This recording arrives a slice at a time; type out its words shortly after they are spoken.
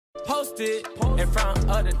Posted in front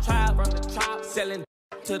of the tribe, selling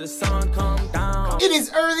till the sun come down. It is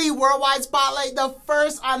early Worldwide Spotlight, the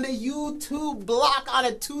first on the YouTube block on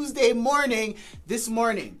a Tuesday morning. This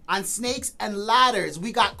morning on Snakes and Ladders,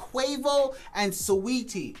 we got Quavo and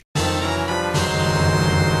Saweetie.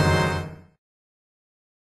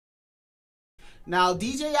 Now,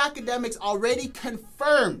 DJ Academics already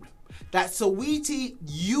confirmed that Saweetie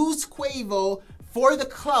used Quavo for the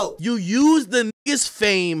clout. You use the nigga's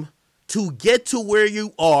fame to get to where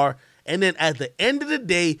you are, and then at the end of the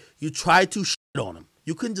day, you try to shit on him.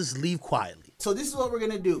 You can just leave quietly. So this is what we're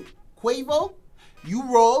gonna do. Quavo, you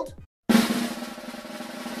rolled.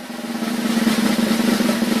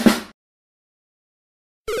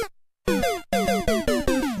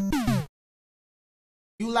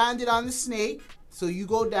 You landed on the snake, so you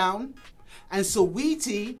go down. And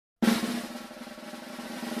Saweetie,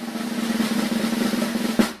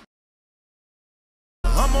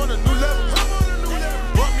 I'm on a new level.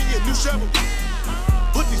 Brought me a new shovel.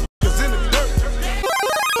 Put these niggas in the dirt.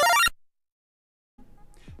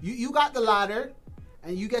 you got the ladder,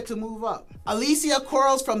 and you get to move up. Alica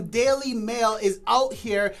Quarles from Daily Mail is out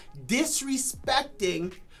here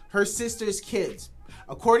disrespecting her sister's kids.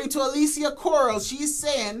 According to Alica Quarles, she's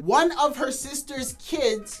saying one of her sister's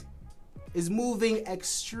kids is moving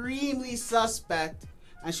extremely suspect,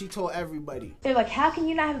 and she told everybody. They're like, how can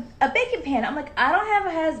you not have a bacon pan? I'm like, I don't have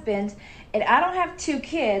a husband, and I don't have 2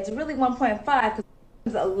 kids, really 1.5, because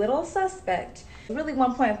it's a little suspect. Really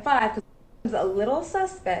 1.5, because it's a little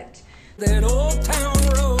suspect. That old town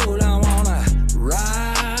road, I wanna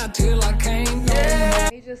ride till I can't no more.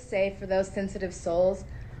 Let me just say, for those sensitive souls,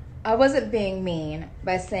 I wasn't being mean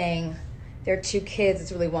by saying there are 2 kids,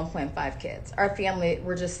 it's really 1.5 kids. Our family,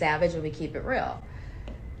 we're just savage and we keep it real.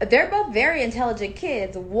 They're both very intelligent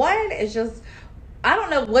kids. One is just, I don't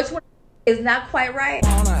know which one is not quite right.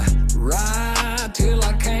 Ride till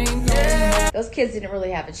I can't no more. Those kids didn't really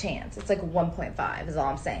have a chance. It's like 1.5 is all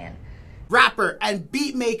I'm saying. Rapper and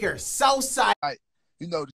beat maker Southside. Like, you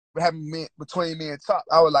know, having between me and Top,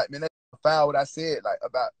 I was like, man, that's foul what I said, like,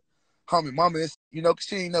 about homie mama is, you know, cause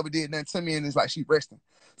she ain't never did nothing to me, and it's like she resting.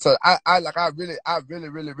 So I really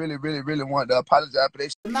wanted to apologize for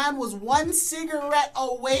this. The man was 1 cigarette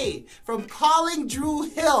away from calling Drew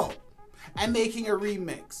Hill and making a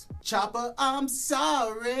remix. Chopper, I'm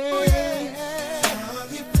sorry. Will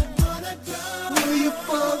you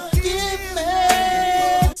forgive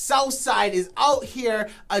me? Southside is out here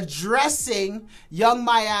addressing Young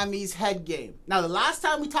Miami's head game. Now, the last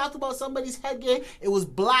time we talked about somebody's head game, it was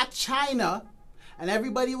Black China, and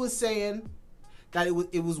everybody was saying that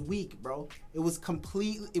it was weak, bro. It was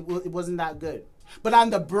completely, it wasn't that good. But on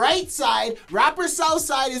the bright side, rapper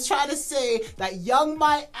Southside is trying to say that Young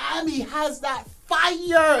Miami has that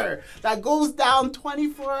fire that goes down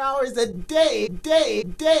 24 hours a day.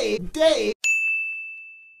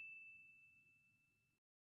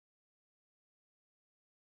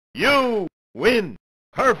 You win.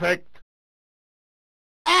 Perfect.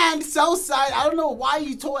 And Southside, I don't know why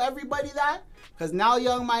you told everybody that, because now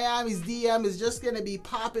Young Miami's DM is just going to be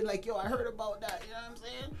popping like, yo, I heard about that. You know what I'm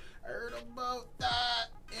saying? I heard about that.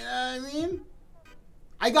 You know what I mean?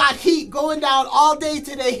 I got heat going down all day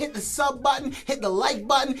today. Hit the sub button, hit the like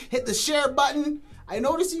button, hit the share button. I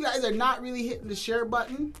noticed you guys are not really hitting the share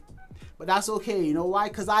button, but that's okay. You know why?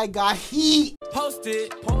 Because I got heat.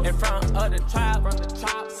 Posted in front of the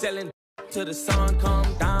tribe, selling till the sun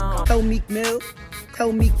come down. Tell Meek Mill,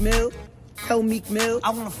 tell Meek Mill, tell Meek Mill,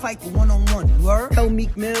 I wanna fight the one-on-one, you heard? Tell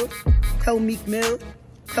Meek Mill, tell Meek Mill,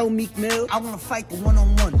 tell Meek Mill, I wanna fight the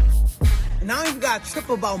one-on-one. And I don't even gotta trip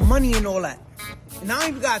about money and all that. And I don't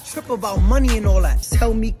even gotta trip about money and all that.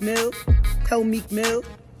 Tell Meek Mill, tell Meek Mill,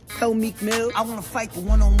 tell Meek Mill, I wanna fight the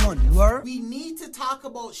one-on-one, you heard? We need to talk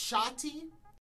about Shotty